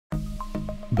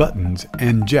Buttons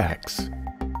and jacks.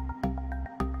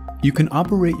 You can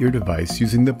operate your device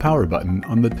using the power button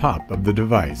on the top of the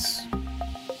device.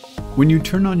 When you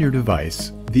turn on your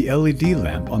device, the LED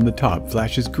lamp on the top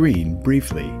flashes green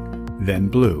briefly, then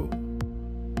blue.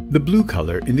 The blue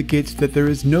color indicates that there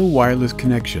is no wireless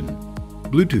connection,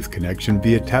 Bluetooth connection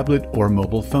via tablet or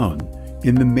mobile phone,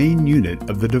 in the main unit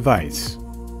of the device.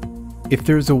 If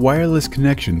there is a wireless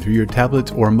connection through your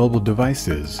tablets or mobile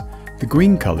devices, the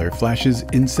green color flashes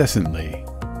incessantly.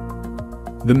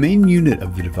 The main unit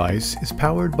of the device is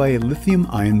powered by a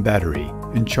lithium-ion battery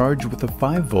and charged with a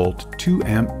 5-volt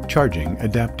 2-amp charging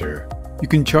adapter. You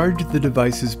can charge the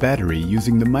device's battery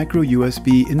using the micro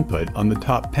USB input on the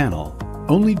top panel.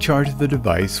 Only charge the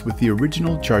device with the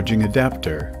original charging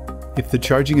adapter. If the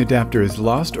charging adapter is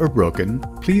lost or broken,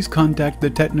 please contact the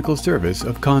technical service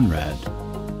of Konrad.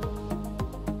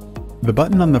 The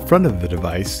button on the front of the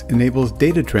device enables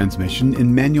data transmission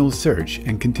in manual search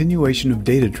and continuation of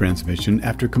data transmission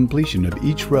after completion of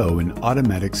each row in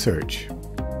automatic search.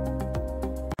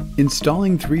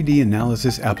 Installing 3D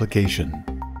analysis application.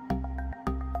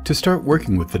 To start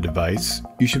working with the device,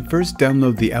 you should first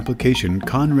download the application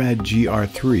Konrad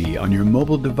GR3 on your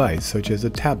mobile device such as a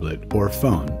tablet or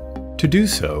phone. To do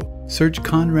so, search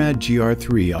Konrad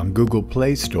GR3 on Google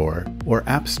Play Store or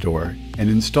App Store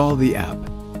and install the app.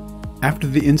 After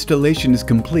the installation is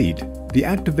complete, the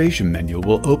activation menu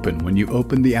will open when you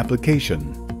open the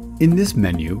application. In this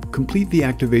menu, complete the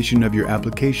activation of your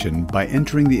application by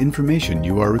entering the information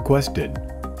you are requested,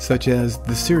 such as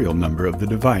the serial number of the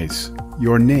device,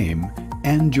 your name,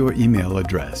 and your email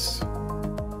address.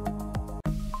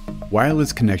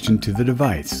 Wireless connection to the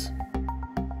device.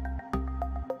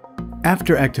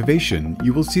 After activation,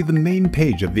 you will see the main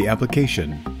page of the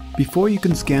application. Before you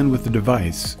can scan with the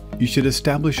device, you should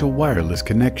establish a wireless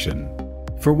connection.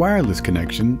 For wireless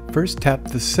connection, first tap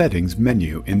the Settings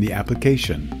menu in the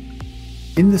application.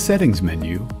 In the Settings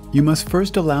menu, you must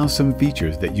first allow some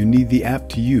features that you need the app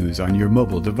to use on your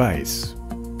mobile device.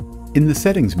 In the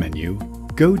Settings menu,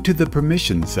 go to the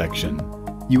Permissions section.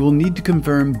 You will need to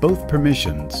confirm both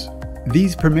permissions.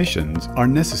 These permissions are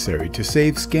necessary to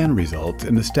save scan results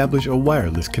and establish a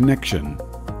wireless connection.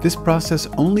 This process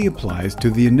only applies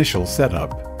to the initial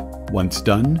setup. Once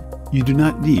done, you do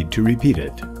not need to repeat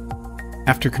it.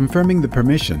 After confirming the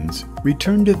permissions,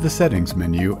 return to the Settings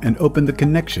menu and open the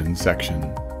Connections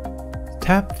section.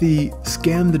 Tap the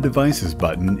Scan the Devices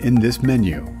button in this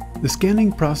menu. The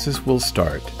scanning process will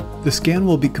start. The scan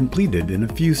will be completed in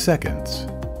a few seconds.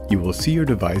 You will see your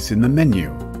device in the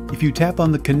menu. If you tap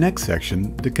on the Connect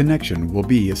section, the connection will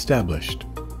be established.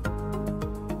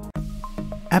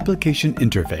 Application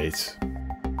Interface.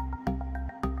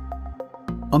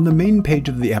 On the main page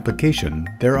of the application,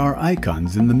 there are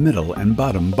icons in the middle and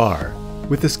bottom bar.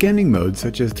 With the scanning modes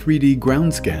such as 3D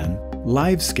ground scan,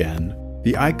 live scan,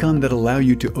 the icon that allow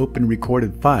you to open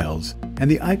recorded files, and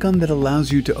the icon that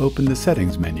allows you to open the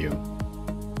Settings menu.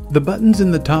 The buttons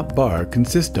in the top bar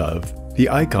consist of the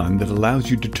icon that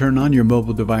allows you to turn on your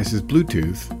mobile device's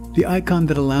Bluetooth, the icon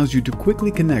that allows you to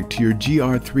quickly connect to your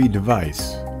GR3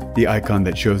 device, the icon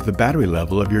that shows the battery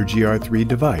level of your GR3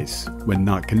 device. When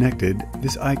not connected,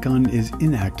 this icon is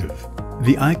inactive.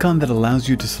 The icon that allows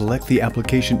you to select the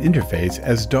application interface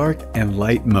as dark and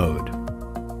light mode.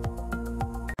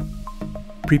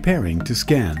 Preparing to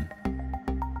scan.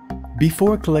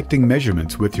 Before collecting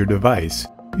measurements with your device,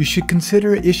 you should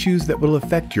consider issues that will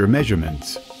affect your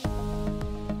measurements.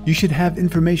 You should have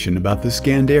information about the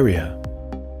scanned area.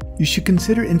 You should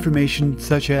consider information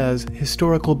such as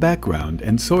historical background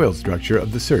and soil structure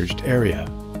of the searched area.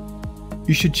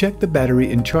 You should check the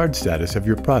battery and charge status of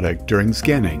your product during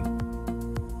scanning.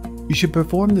 You should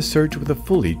perform the search with a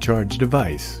fully charged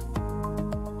device.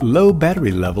 Low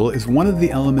battery level is one of the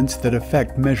elements that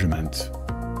affect measurements.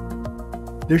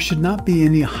 There should not be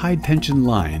any high-tension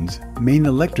lines, main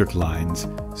electric lines,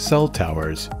 cell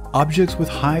towers, objects with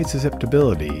high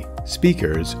susceptibility,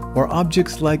 speakers, or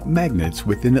objects like magnets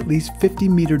within at least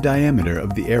 50-meter diameter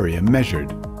of the area measured.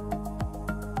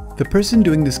 The person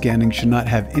doing the scanning should not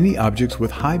have any objects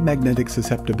with high magnetic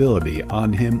susceptibility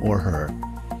on him or her.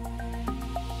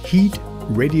 Heat,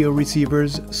 radio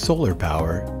receivers, solar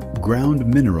power, ground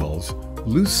minerals,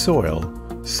 loose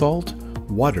soil, salt,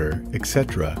 water,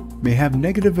 etc. may have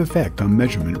negative effect on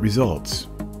measurement results.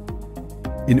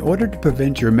 In order to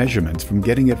prevent your measurements from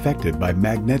getting affected by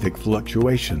magnetic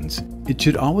fluctuations, it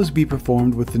should always be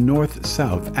performed with the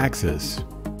north-south axis.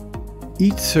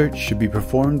 Each search should be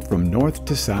performed from north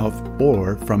to south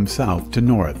or from south to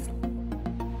north.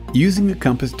 Using a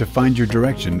compass to find your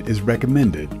direction is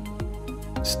recommended.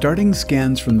 Starting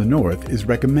scans from the north is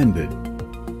recommended.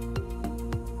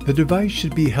 The device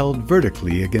should be held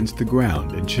vertically against the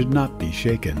ground and should not be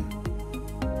shaken.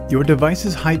 Your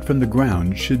device's height from the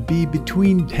ground should be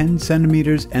between 10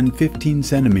 centimeters and 15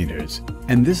 centimeters,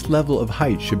 and this level of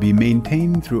height should be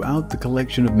maintained throughout the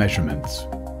collection of measurements.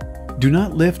 Do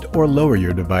not lift or lower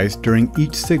your device during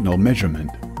each signal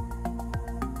measurement.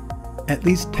 At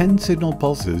least 10 signal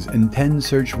pulses and 10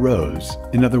 search rows,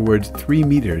 in other words 3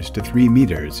 meters to 3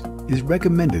 meters, is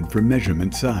recommended for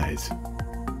measurement size.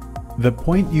 The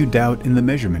point you doubt in the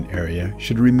measurement area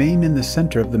should remain in the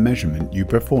center of the measurement you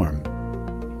perform.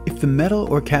 If the metal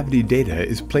or cavity data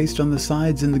is placed on the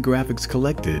sides in the graphics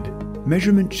collected,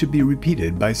 measurement should be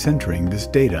repeated by centering this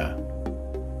data.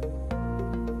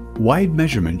 Wide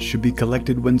measurements should be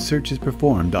collected when search is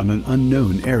performed on an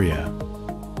unknown area.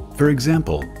 For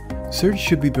example, search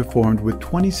should be performed with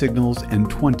 20 signals and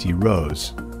 20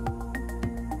 rows.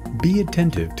 Be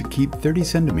attentive to keep 30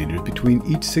 centimeters between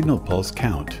each signal pulse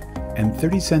count and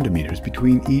 30 centimeters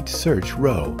between each search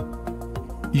row.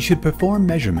 You should perform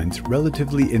measurements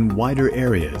relatively in wider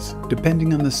areas,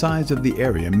 depending on the size of the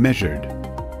area measured.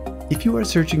 If you are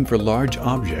searching for large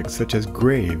objects such as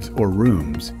graves or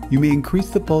rooms, you may increase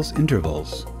the pulse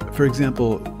intervals, for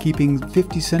example, keeping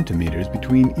 50 centimeters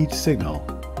between each signal.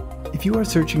 If you are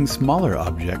searching smaller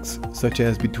objects, such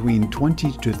as between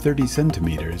 20 to 30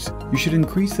 centimeters, you should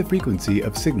increase the frequency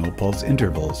of signal pulse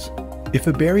intervals. If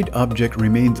a buried object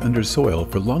remains under soil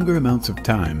for longer amounts of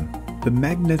time, the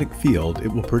magnetic field it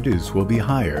will produce will be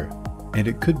higher, and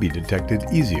it could be detected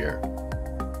easier.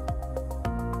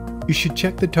 You should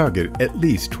check the target at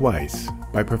least twice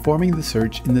by performing the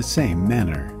search in the same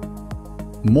manner.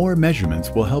 More measurements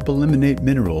will help eliminate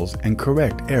minerals and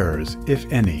correct errors, if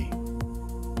any.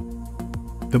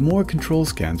 The more control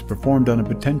scans performed on a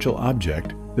potential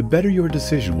object, the better your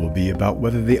decision will be about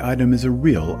whether the item is a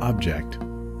real object.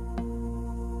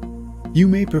 You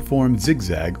may perform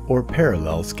zigzag or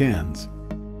parallel scans.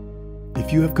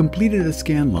 If you have completed a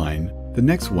scan line, the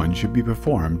next one should be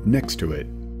performed next to it.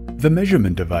 The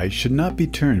measurement device should not be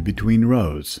turned between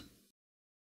rows.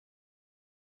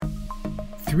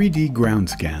 3D ground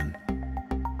scan.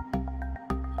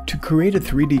 To create a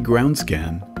 3D ground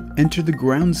scan, enter the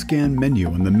ground scan menu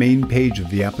on the main page of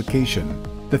the application.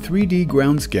 The 3D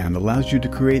ground scan allows you to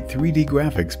create 3D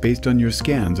graphics based on your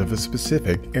scans of a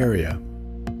specific area.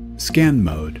 Scan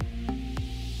mode.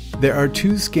 There are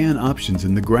two scan options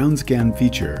in the ground scan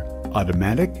feature,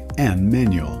 automatic and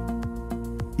manual.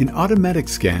 In automatic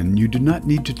scan, you do not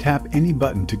need to tap any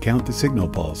button to count the signal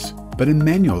pulse, but in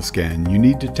manual scan, you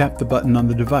need to tap the button on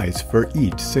the device for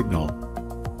each signal.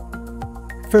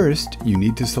 First, you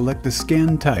need to select the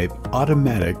scan type,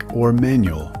 automatic or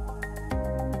manual.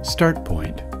 Start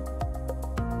point.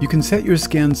 You can set your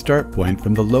scan start point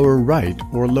from the lower right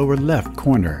or lower left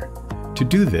corner. To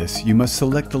do this, you must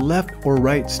select the left or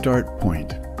right start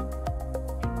point.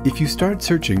 If you start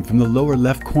searching from the lower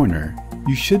left corner,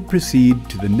 you should proceed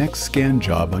to the next scan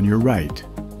job on your right.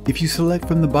 If you select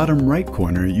from the bottom right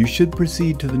corner, you should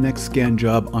proceed to the next scan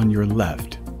job on your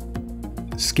left.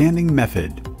 Scanning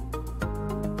method.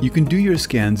 You can do your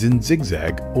scans in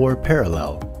zigzag or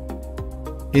parallel.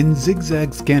 In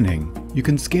zigzag scanning, you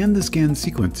can scan the scan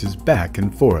sequences back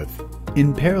and forth.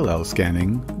 In parallel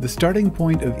scanning, the starting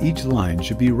point of each line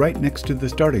should be right next to the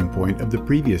starting point of the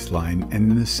previous line and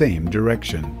in the same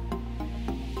direction.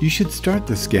 You should start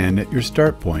the scan at your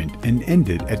start point and end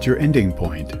it at your ending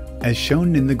point, as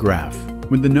shown in the graph.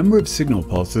 When the number of signal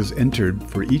pulses entered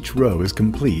for each row is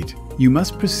complete, you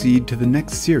must proceed to the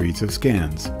next series of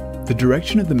scans. The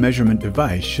direction of the measurement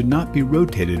device should not be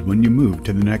rotated when you move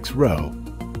to the next row.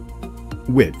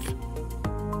 Width.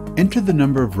 Enter the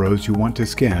number of rows you want to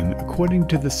scan according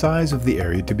to the size of the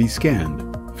area to be scanned.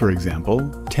 For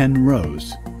example, 10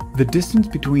 rows. The distance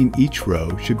between each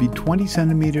row should be 20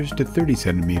 centimeters to 30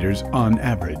 centimeters on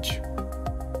average.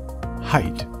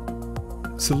 Height.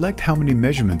 Select how many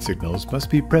measurement signals must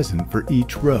be present for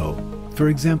each row. For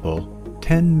example,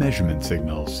 10 measurement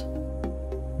signals.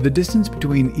 The distance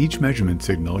between each measurement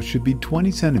signal should be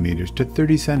 20 centimeters to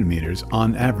 30 centimeters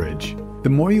on average. The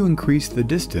more you increase the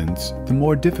distance, the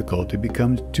more difficult it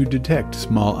becomes to detect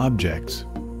small objects.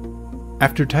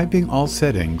 After typing all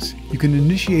settings, you can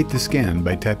initiate the scan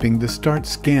by tapping the Start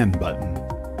Scan button.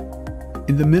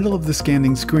 In the middle of the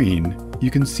scanning screen, you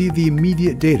can see the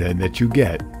immediate data that you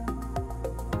get.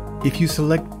 If you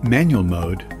select Manual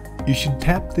Mode, you should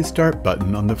tap the Start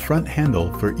button on the front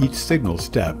handle for each signal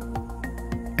step.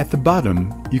 At the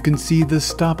bottom, you can see the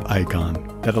Stop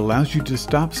icon that allows you to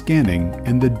stop scanning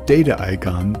and the Data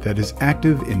icon that is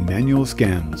active in manual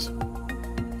scans.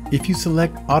 If you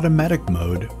select Automatic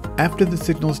Mode, after the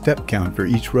signal step count for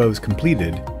each row is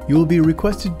completed, You will be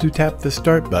requested to tap the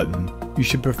Start button. You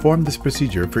should perform this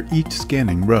procedure for each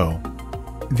scanning row.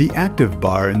 The active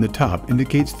bar in the top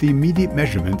indicates the immediate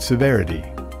measurement severity.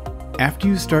 After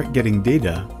you start getting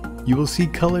data, you will see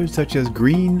colors such as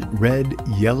green, red,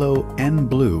 yellow, and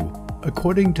blue,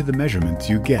 according to the measurements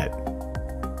you get.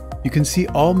 You can see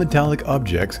all metallic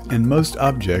objects and most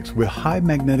objects with high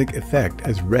magnetic effect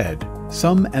as red,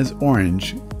 some as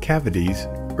orange, cavities,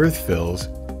 earth fills,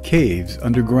 caves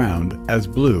underground as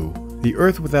blue, the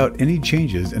earth without any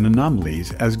changes and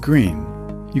anomalies as green.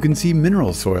 You can see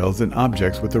mineral soils and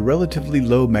objects with a relatively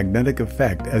low magnetic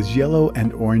effect as yellow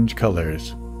and orange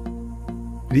colors.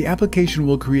 The application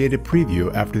will create a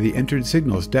preview after the entered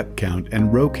signal step count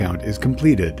and row count is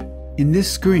completed. In this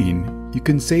screen, you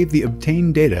can save the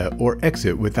obtained data or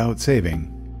exit without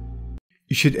saving.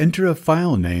 You should enter a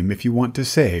file name if you want to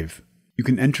save. You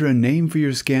can enter a name for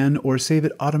your scan or save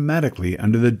it automatically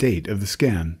under the date of the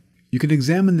scan. You can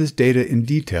examine this data in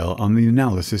detail on the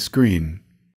analysis screen.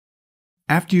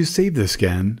 After you save the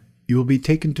scan, you will be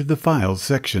taken to the Files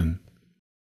section.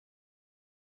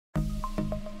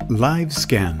 Live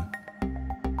Scan.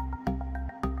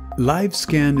 Live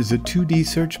Scan is a 2D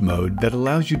search mode that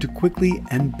allows you to quickly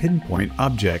and pinpoint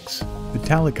objects,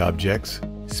 metallic objects,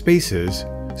 spaces,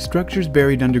 structures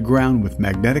buried underground with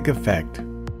magnetic effect.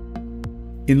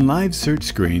 In Live Search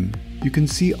Screen, you can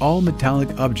see all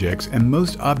metallic objects and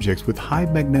most objects with high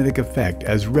magnetic effect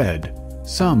as red,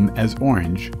 some as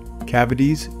orange,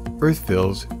 cavities, earth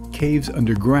fills, caves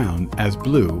underground as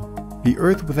blue, the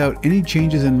earth without any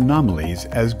changes and anomalies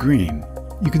as green.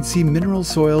 You can see mineral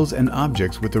soils and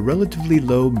objects with a relatively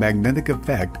low magnetic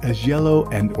effect as yellow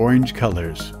and orange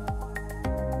colors.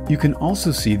 You can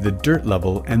also see the dirt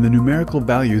level and the numerical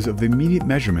values of the immediate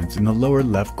measurements in the lower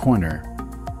left corner.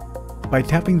 By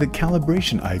tapping the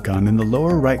calibration icon in the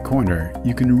lower right corner,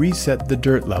 you can reset the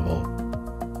dirt level.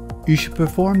 You should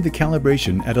perform the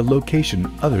calibration at a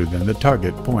location other than the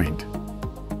target point.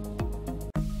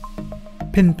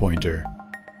 Pinpointer.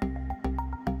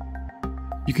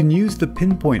 You can use the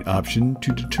pinpoint option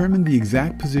to determine the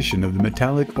exact position of the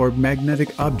metallic or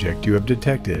magnetic object you have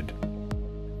detected.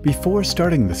 Before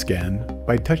starting the scan,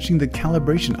 by touching the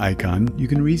calibration icon, you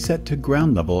can reset to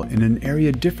ground level in an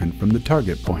area different from the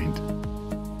target point.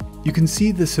 You can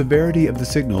see the severity of the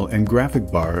signal and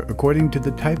graphic bar according to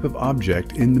the type of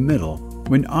object in the middle.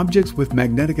 When objects with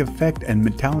magnetic effect and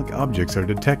metallic objects are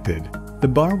detected, the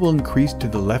bar will increase to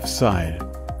the left side.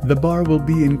 The bar will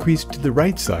be increased to the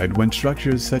right side when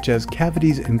structures such as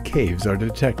cavities and caves are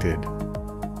detected.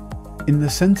 In the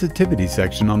sensitivity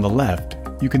section on the left,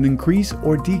 you can increase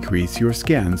or decrease your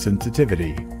scan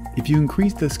sensitivity. If you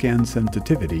increase the scan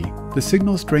sensitivity, the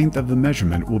signal strength of the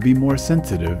measurement will be more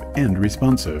sensitive and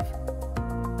responsive.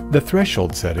 The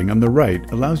threshold setting on the right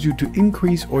allows you to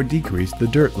increase or decrease the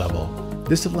dirt level.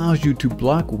 This allows you to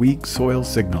block weak soil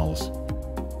signals.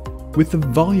 With the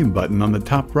volume button on the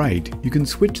top right, you can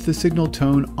switch the signal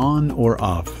tone on or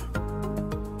off.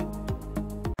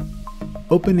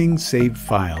 Opening saved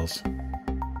files.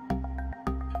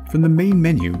 From the main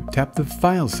menu, tap the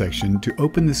File section to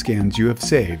open the scans you have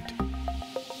saved.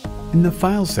 In the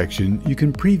File section, you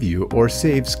can preview or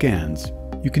save scans.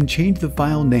 You can change the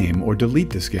file name or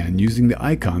delete the scan using the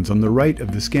icons on the right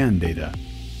of the scan data.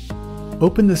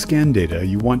 Open the scan data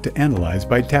you want to analyze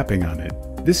by tapping on it.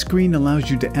 This screen allows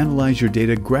you to analyze your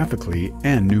data graphically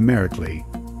and numerically.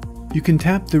 You can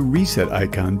tap the Reset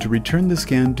icon to return the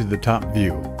scan to the top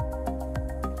view.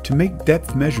 To make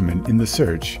depth measurement in the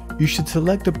search, you should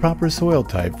select a proper soil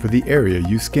type for the area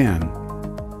you scan.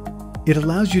 It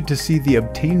allows you to see the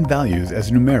obtained values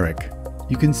as numeric.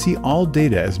 You can see all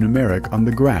data as numeric on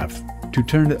the graph. To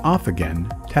turn it off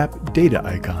again, tap Data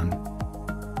icon.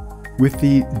 With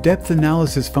the Depth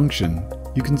Analysis function,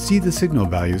 you can see the signal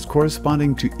values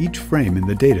corresponding to each frame in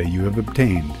the data you have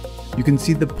obtained. You can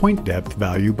see the point depth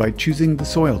value by choosing the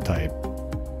soil type.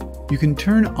 You can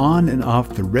turn on and off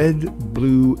the red,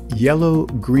 blue, yellow,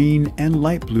 green, and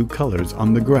light blue colors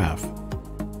on the graph.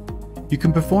 You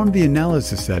can perform the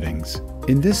analysis settings.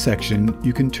 In this section,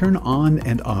 you can turn on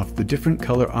and off the different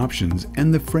color options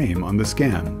and the frame on the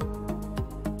scan.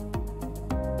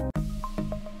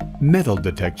 Metal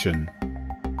detection.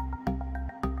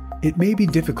 It may be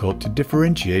difficult to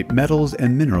differentiate metals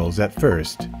and minerals at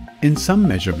first. In some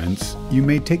measurements, you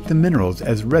may take the minerals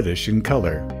as reddish in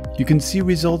color. You can see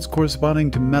results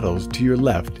corresponding to metals to your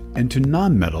left and to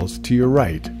non-metals to your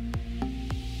right.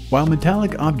 While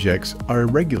metallic objects are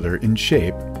irregular in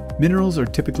shape, minerals are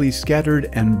typically scattered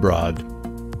and broad.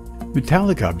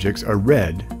 Metallic objects are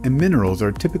red and minerals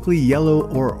are typically yellow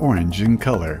or orange in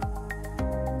color.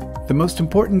 The most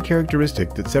important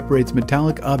characteristic that separates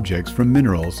metallic objects from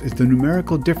minerals is the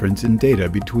numerical difference in data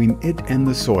between it and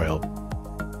the soil.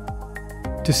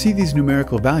 To see these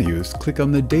numerical values, click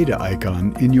on the data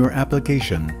icon in your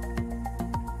application.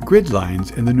 Grid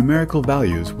lines and the numerical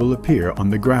values will appear on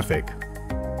the graphic.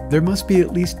 There must be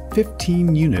at least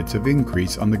 15 units of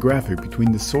increase on the graphic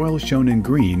between the soil shown in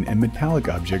green and metallic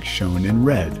objects shown in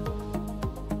red.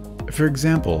 For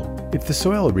example, if the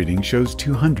soil reading shows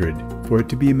 200, for it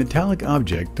to be a metallic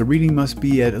object, the reading must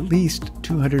be at least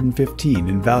 215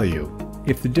 in value.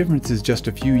 If the difference is just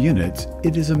a few units,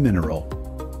 it is a mineral.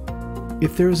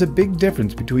 If there is a big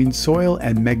difference between soil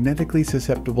and magnetically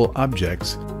susceptible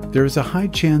objects, there is a high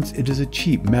chance it is a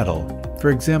cheap metal.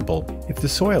 For example, if the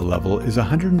soil level is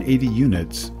 180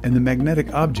 units and the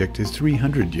magnetic object is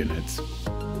 300 units.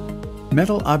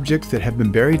 Metal objects that have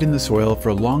been buried in the soil for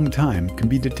a long time can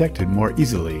be detected more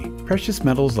easily. Precious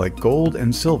metals like gold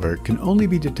and silver can only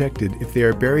be detected if they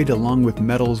are buried along with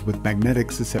metals with magnetic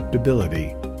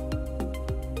susceptibility.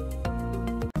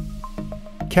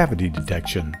 Cavity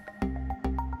detection.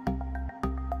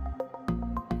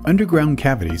 Underground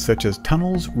cavities such as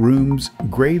tunnels, rooms,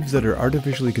 graves that are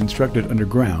artificially constructed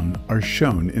underground are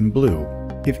shown in blue.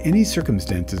 If any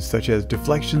circumstances such as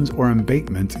deflections or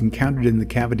embankments encountered in the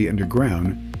cavity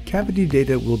underground, cavity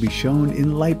data will be shown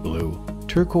in light blue,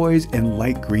 turquoise, and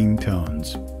light green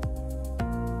tones.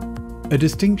 A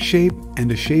distinct shape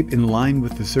and a shape in line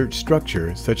with the search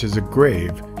structure, such as a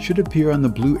grave, should appear on the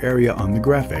blue area on the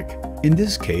graphic. In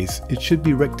this case, it should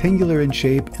be rectangular in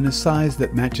shape and a size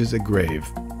that matches a grave.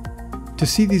 To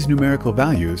see these numerical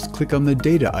values, click on the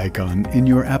data icon in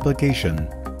your application.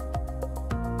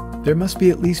 There must be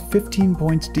at least 15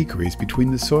 points decrease between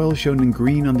the soil shown in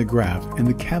green on the graph and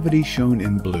the cavity shown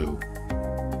in blue.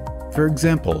 For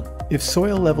example, if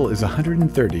soil level is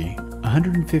 130,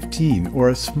 115 or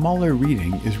a smaller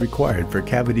reading is required for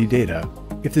cavity data.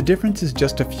 If the difference is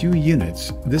just a few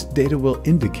units, this data will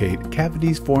indicate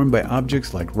cavities formed by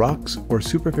objects like rocks or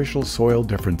superficial soil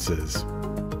differences.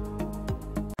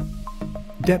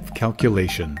 Depth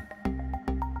calculation.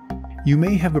 You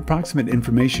may have approximate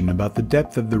information about the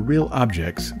depth of the real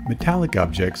objects, metallic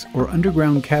objects, or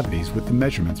underground cavities with the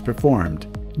measurements performed.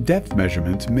 Depth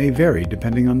measurements may vary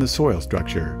depending on the soil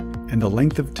structure and the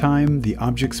length of time the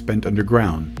object spent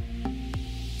underground.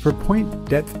 For point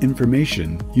depth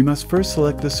information, you must first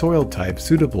select the soil type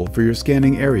suitable for your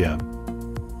scanning area.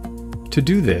 To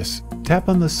do this, tap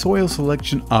on the Soil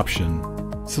Selection option.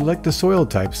 Select the soil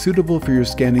type suitable for your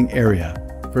scanning area.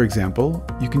 For example,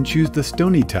 you can choose the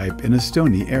stony type in a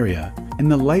stony area, and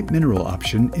the light mineral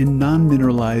option in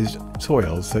non-mineralized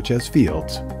soils such as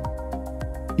fields.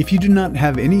 If you do not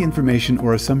have any information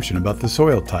or assumption about the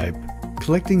soil type,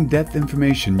 collecting depth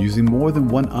information using more than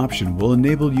one option will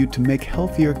enable you to make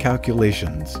healthier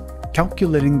calculations.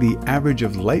 Calculating the average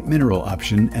of light mineral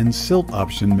option and silt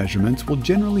option measurements will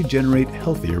generally generate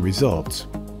healthier results.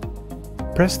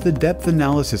 Press the depth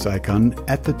analysis icon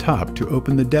at the top to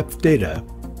open the depth data.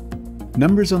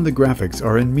 Numbers on the graphics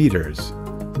are in meters.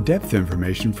 Depth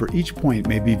information for each point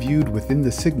may be viewed within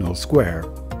the signal square.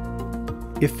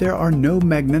 If there are no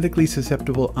magnetically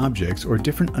susceptible objects or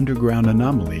different underground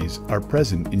anomalies are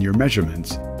present in your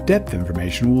measurements, depth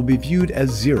information will be viewed as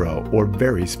 0 or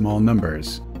very small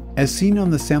numbers. As seen on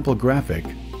the sample graphic,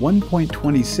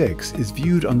 1.26 is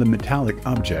viewed on the metallic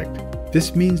object.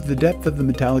 This means the depth of the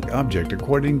metallic object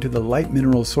according to the light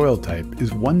mineral soil type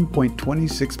is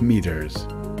 1.26 meters.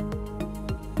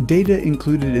 Data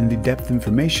included in the depth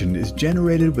information is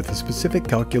generated with a specific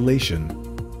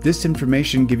calculation. This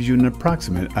information gives you an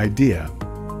approximate idea.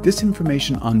 This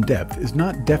information on depth is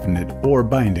not definite or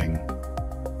binding.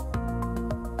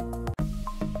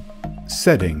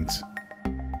 Settings.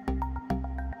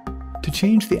 To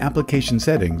change the application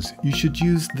settings, you should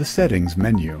use the Settings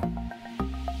menu.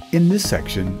 In this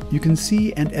section, you can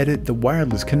see and edit the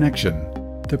wireless connection,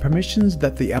 the permissions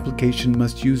that the application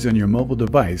must use on your mobile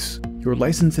device, your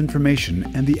license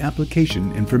information, and the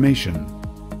application information.